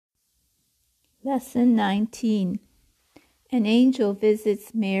Lesson 19. An angel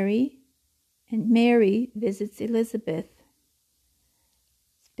visits Mary, and Mary visits Elizabeth.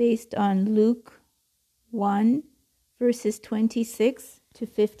 It's based on Luke 1, verses 26 to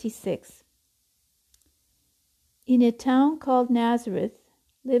 56. In a town called Nazareth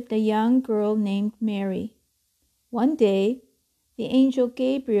lived a young girl named Mary. One day, the angel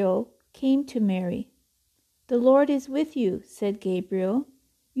Gabriel came to Mary. "The Lord is with you," said Gabriel.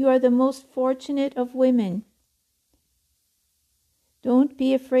 "You are the most fortunate of women." "Don't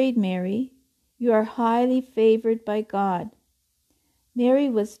be afraid, Mary. You are highly favored by God." Mary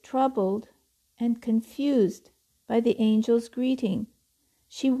was troubled and confused by the angel's greeting.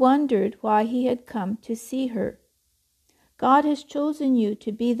 She wondered why he had come to see her. "God has chosen you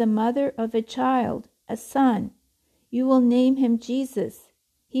to be the mother of a child, a son. You will name him Jesus.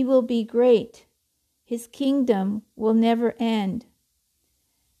 He will be great. His kingdom will never end."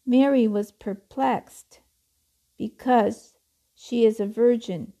 Mary was perplexed because she is a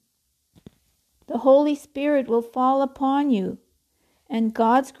virgin. "The Holy Spirit will fall upon you, and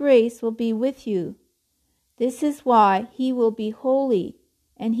God's grace will be with you. This is why he will be holy,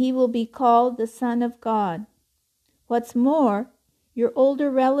 and he will be called the Son of God. What's more, your older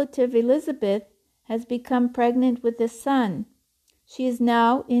relative Elizabeth has become pregnant with a son. She is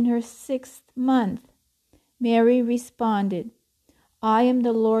now in her 6th month." Mary responded, "I am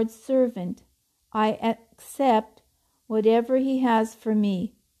the Lord's servant. I accept whatever he has for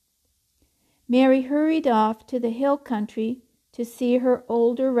me." Mary hurried off to the hill country to see her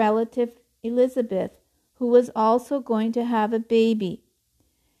older relative Elizabeth, who was also going to have a baby.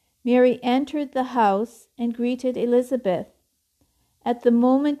 Mary entered the house and greeted Elizabeth. At the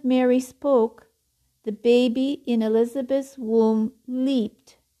moment Mary spoke, the baby in Elizabeth's womb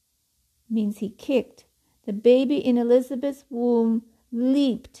leaped. Means he kicked. The baby in Elizabeth's womb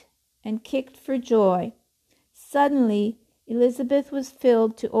leaped and kicked for joy. Suddenly, Elizabeth was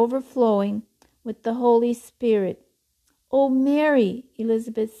filled to overflowing with the Holy Spirit. "Oh, Mary,"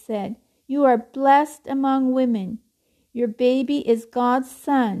 Elizabeth said, "you are blessed among women. Your baby is God's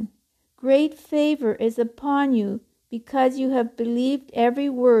son. Great favor is upon you because you have believed every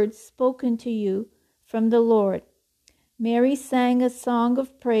word spoken to you from the Lord." Mary sang a song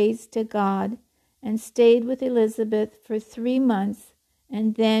of praise to God and stayed with Elizabeth for 3 months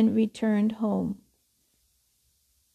and then returned home.